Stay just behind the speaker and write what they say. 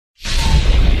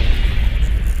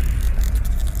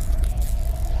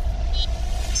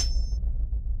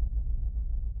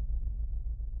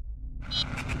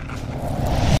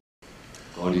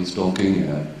he's talking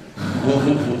here.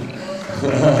 Wonderful.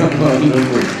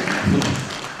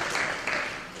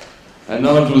 And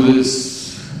now to this.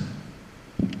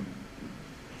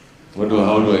 How do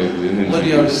I? What do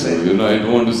you have to say? You know, I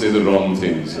don't want to say the wrong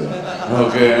things.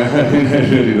 Okay, I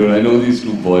really don't. I know these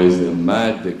two boys. They're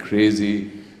mad. They're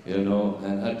crazy. You know,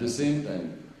 and at the same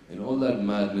time, in all that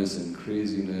madness and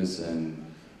craziness and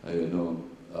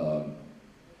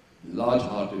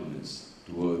large-heartedness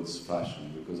towards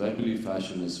fashion, because I believe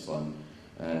fashion is fun,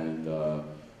 and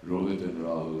Rohit and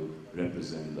Rahul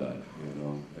represent that, you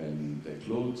know, and their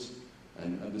clothes,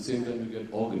 and at the same time you get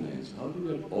organized. How do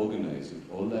you get organized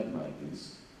with all that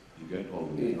madness? You get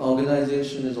organized. The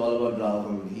organization is all about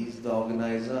Rahul. He's the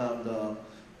organizer, I'm the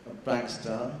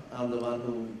prankster, I'm the one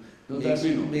who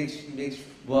makes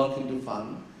work into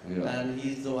fun, and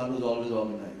he's the one who's always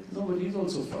organized. No, but he's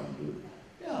also fun, dude.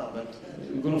 Yeah, but...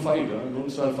 You're going to fight, huh? You're going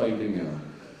to start fighting here.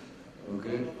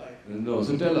 Okay? No,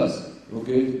 so tell us,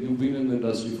 okay, you've been in the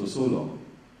industry for so long,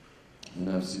 and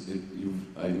I've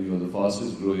seen I think you're the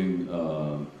fastest growing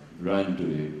brand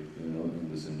today, you know, in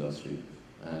this industry,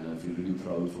 and I feel really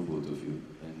proud for both of you.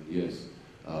 And yes,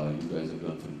 you guys have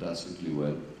done fantastically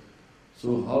well.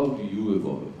 So how do you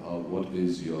evolve? What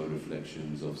is your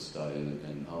reflections of style,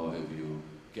 and how have you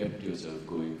kept yourself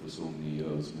going for so many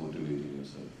years, motivating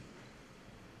yourself?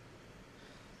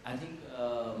 I think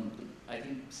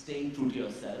staying true to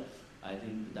yourself, I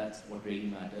think that's what really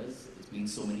matters. It's been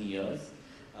so many years.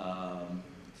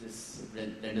 This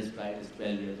Render's Pride is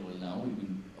 12 years old now. We've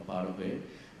been a part of it.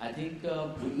 I think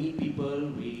we meet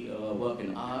people, we work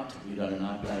in art, we run an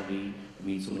art gallery,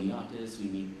 we meet so many artists,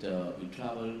 we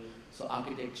travel. So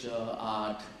architecture,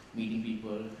 art, meeting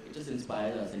people, it just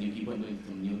inspires us, and you keep on doing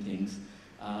some new things.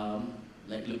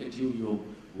 Like look at you, you've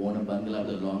worn a bangla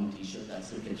with a long t-shirt,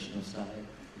 that's a reflection of style.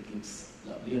 It looks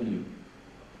lovely on you.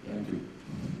 Thank you.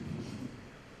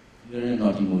 You're in a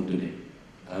naughty mood today.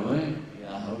 Am I?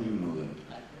 Yeah. How do you know that?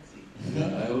 I can see.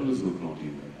 Yeah, I always look naughty.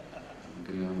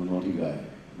 Okay, I'm a naughty guy.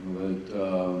 But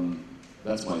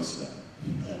that's my style.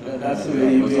 That's the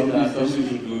way you feel that. Somebody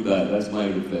should do that. That's my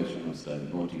reflection of style,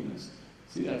 naughtiness.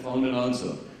 See, I found an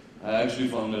answer. I actually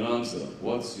found an answer.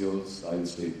 What's your style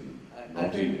statement? I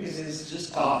think it is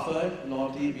just comfort,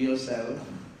 naughty, be yourself.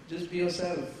 Just be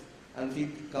yourself and feel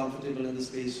comfortable in the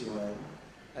space you are in.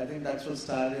 I think that's what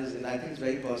style is, and I think it's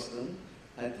very personal.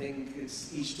 I think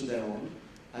it's each to their own.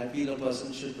 I feel a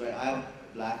person should wear, I have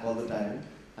black all the time.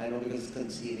 I know because it's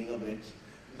concealing a bit.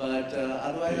 But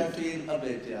otherwise I feel a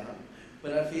bit, yeah.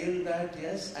 But I feel that,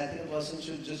 yes, I think a person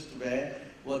should just wear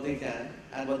what they can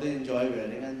and what they enjoy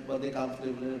wearing and what they're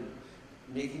comfortable in.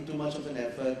 Making too much of an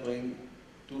effort, going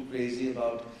too crazy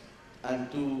about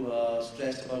and too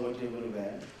stressed about what you're going to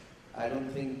wear. I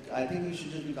think you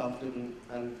should just be comfortable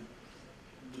and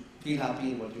feel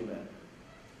happy in what you wear.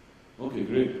 Okay,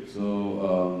 great.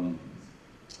 So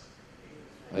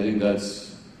I think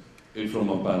that's it from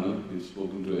our panel. We've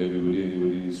spoken to everybody.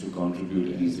 Anybody needs to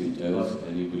contribute anything else?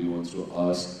 Anybody wants to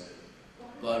ask?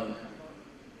 Gaurav.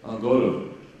 Gaurav.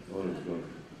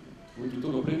 वो तो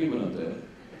कपड़े नहीं बनाता है.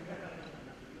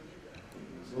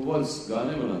 So what's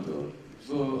गाने बनाते हो?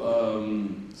 So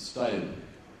style.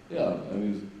 Yeah, I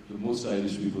mean the most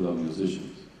stylish people are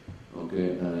musicians. Okay,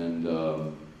 and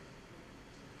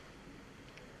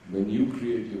when you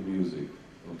create your music,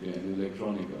 okay, and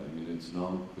electronica, I mean it's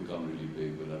now become really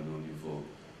big, but I've known you for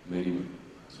many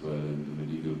as well, and the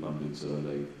medieval pundits are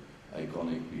like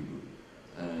iconic people.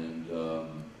 And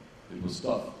it was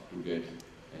tough to get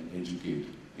and educate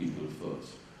people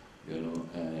first, you know,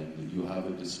 and you have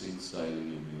a distinct style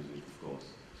in your music, of course.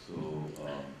 So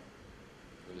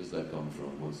where does that come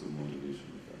from? What's the motivation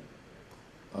of that?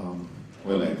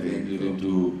 Well, I think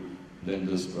into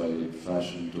Render's Pride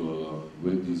fashion tour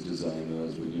with these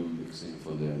designers when you're mixing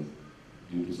for them,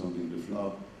 due to something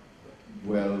different?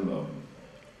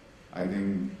 I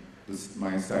think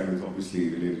my style is obviously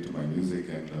related to my music,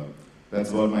 and that's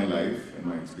about my life and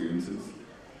my experiences.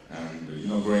 And you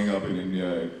know, growing up in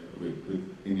India with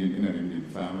in an Indian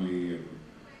family,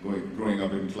 and growing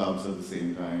up in clubs at the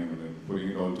same time, and then putting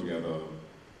it all together,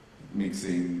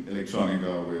 mixing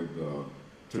electronica with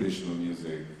traditional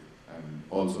music and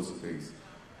all sorts of things.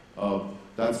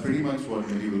 That's pretty much what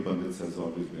medieval pundits has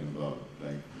always been about,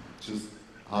 like just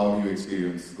how you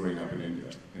experience growing up in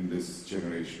India in this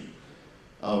generation.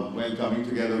 Well, coming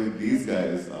together with these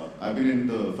guys, I've been in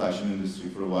the fashion industry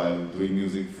for a while, doing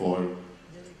music for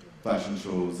fashion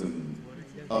shows, and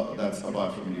that's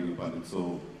apart from medieval pundits.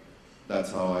 So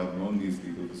that's how I've known these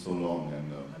people for so long,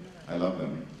 and I love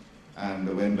them. And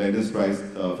when Render's Pride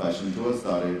fashion tour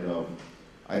started,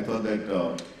 I thought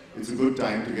that it's a good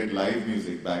time to get live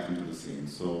music back into the scene.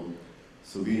 So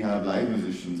So we have live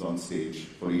musicians on stage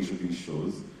for each of these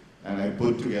shows, and I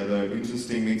put together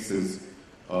interesting mixes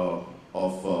of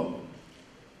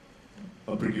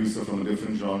a producer from a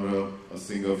different genre, a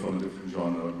singer from a different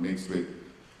genre, mixed with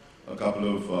a couple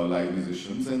of live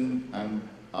musicians, and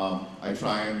I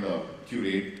try and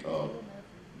curate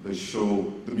the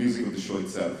show, the music of the show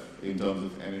itself, in terms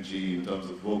of energy, in terms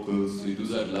of vocals. So you do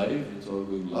that live? It's all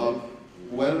going live?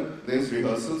 Well, there's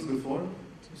rehearsals before,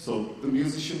 so the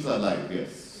musicians are live,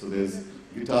 yes. So there's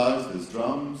guitars, there's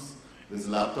drums, there's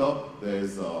laptop,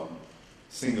 there's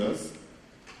singers,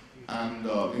 and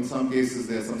in some cases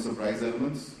there's some surprise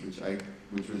elements,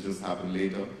 which will just happen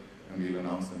later, and we'll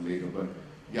announce them later. But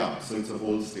yeah, so it's a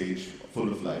whole stage full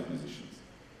of live musicians.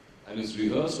 And it's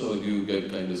rehearsed, or do you get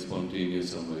kind of spontaneous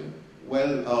somewhere?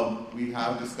 Well, we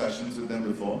have discussions with them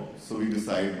before, so we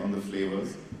decide on the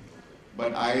flavors.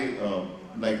 But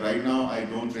like right now, I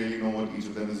don't really know what each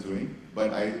of them is doing,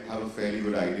 but I have a fairly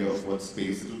good idea of what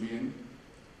space it will be in.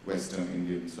 Western,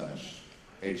 Indian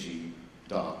 / edgy,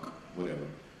 dark, whatever.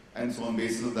 And so on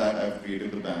basis of that, I've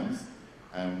created the bands,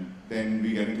 and then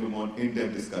we get into a more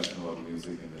in-depth discussion about the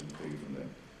music, and then take it from there.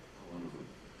 Wonderful.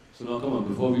 So now come on,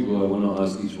 before we go, I want to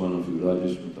ask each one of you,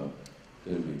 Rajesh, Mata,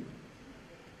 tell me,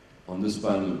 on this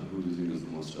panel, who do you think is the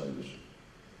most stylish?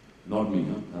 Not me,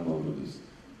 huh? I'm out of this.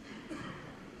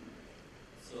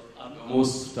 So I'm The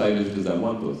most stylish is that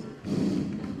one person.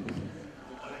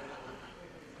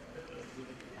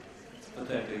 It's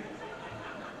pathetic.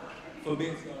 For me,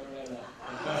 it's not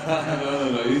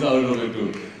No, he's out of it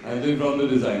too. I'm saying from the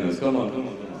designers. Come on.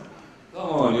 Come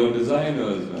on, you're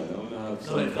designers, man. I want to have No,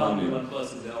 some it fun can't be here. one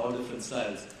person. They're all different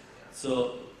styles.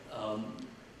 So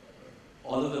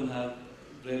all of them have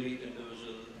really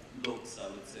individual looks, I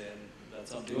would say, and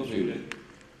that's something Your which favorite?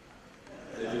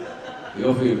 they do.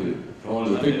 Your favorite? Come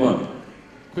on, pick one.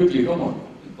 Quickly, come on.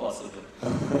 Impossible.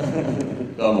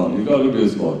 Come on, you got to be a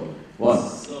sport. One.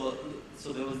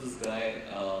 So there was this guy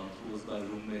who was my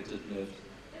roommate at Lift.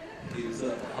 He was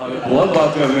a horrible. बहुत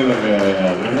बात करने लगे हैं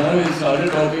यार. Now he started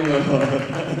talking about.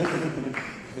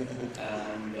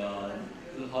 And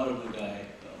he's a horrible guy,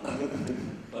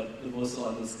 but the most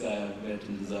honest guy I've met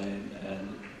in design. And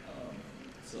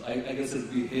so I guess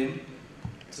it'd be him,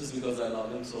 just because I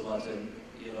love him so much, and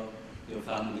your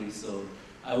family. So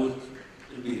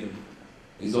it'd be him.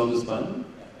 He's on this panel?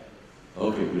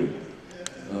 Okay, great.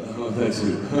 That's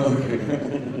you. Okay.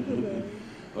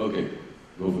 Okay,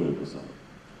 go for it, Prasanna.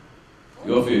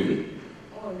 Your favorite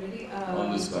Oh, really?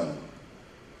 on this panel?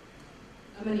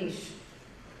 Manish.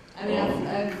 I mean,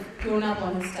 I've grown up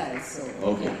on his style, so.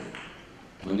 Okay.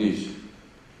 Manish.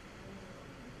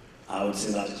 I would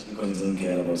say Rajesh because he doesn't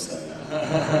care about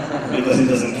style. Because he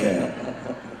doesn't care.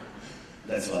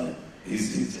 That's why. He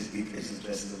just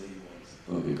dresses the way he wants.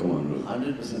 Okay, come on, bro.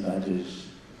 100% Rajesh.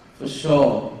 For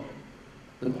sure.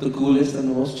 The coolest and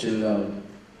the most chilled out.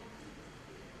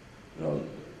 Rahul.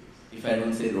 If I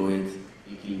don't say Rohit,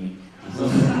 you kill me. So,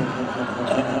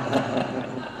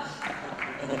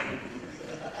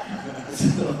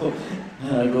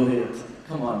 Rohit,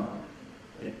 come on.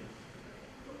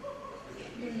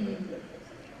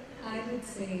 I would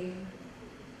say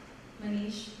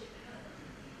Manish.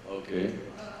 Okay.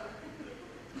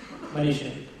 Manish.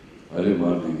 अरे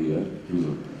मार दीदी यार. Choose.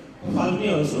 Falguni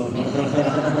also.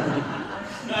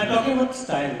 No, I'm talking about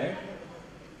style, right?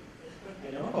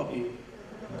 I never copy you.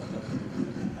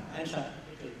 And Shah.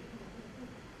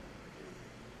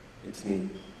 It's me.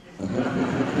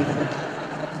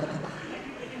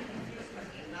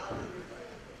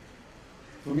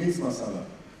 For me, it's masala.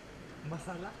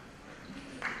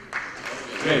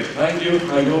 Great, thank you.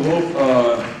 I do hope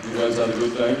you guys had a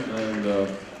good time, and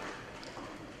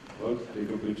take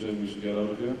a picture and we should get out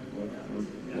of here.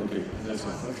 Okay, that's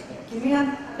fine. Can we have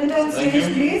it on Thank stage,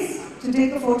 you. please, to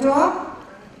take a photo op?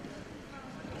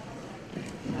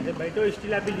 अरे बैठो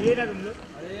still अभी लिए ना तुम लोग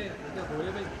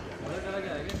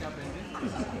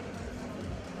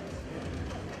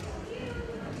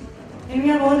Can we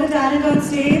have all the talent on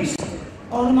stage?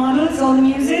 All the models, all the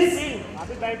muses?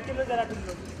 अभी बैठ के लो जरा तुम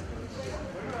लोग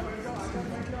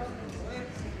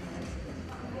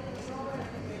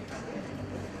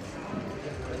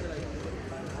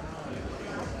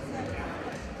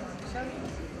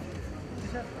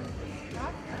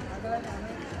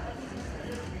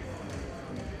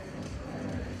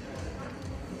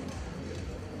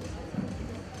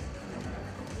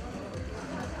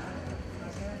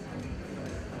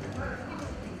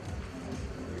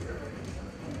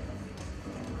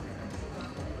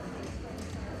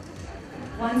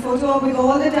One photo op with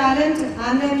all the talent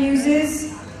and their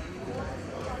muses.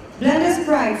 Blenders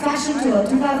Pride Fashion Tour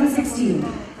 2016.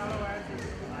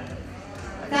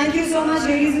 Thank you so much,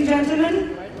 ladies and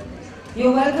gentlemen.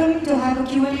 You're welcome to have a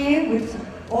Q&A with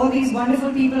all these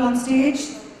wonderful people on stage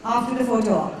after the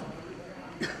photo op.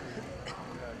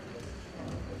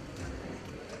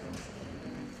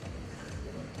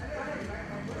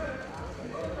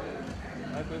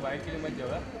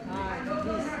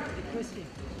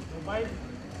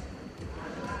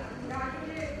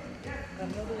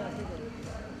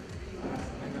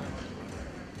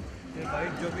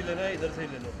 Bike जो भी लेना है इधर से ही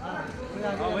ले लो। हाँ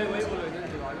वही बोलो इधर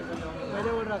से आगे बोलो।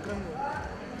 पहले बोल रहा अक्रम को।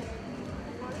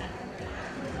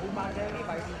 मार जाएगी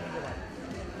बाइक लेने के बाद।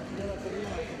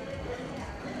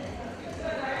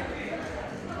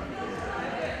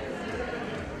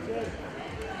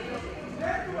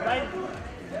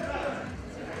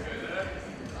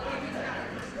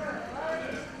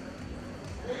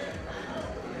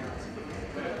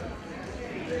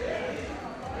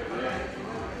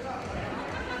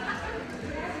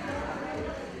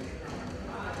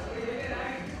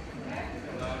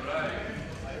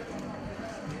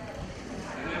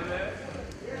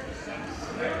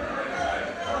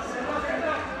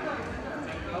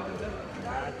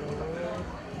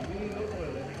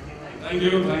 Thank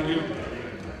you, thank you.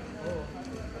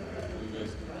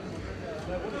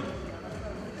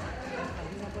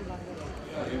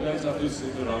 You guys have to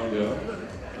sit around here.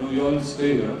 No, you all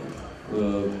stay here.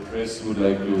 The press would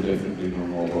like to definitely know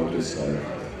more about this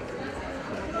style.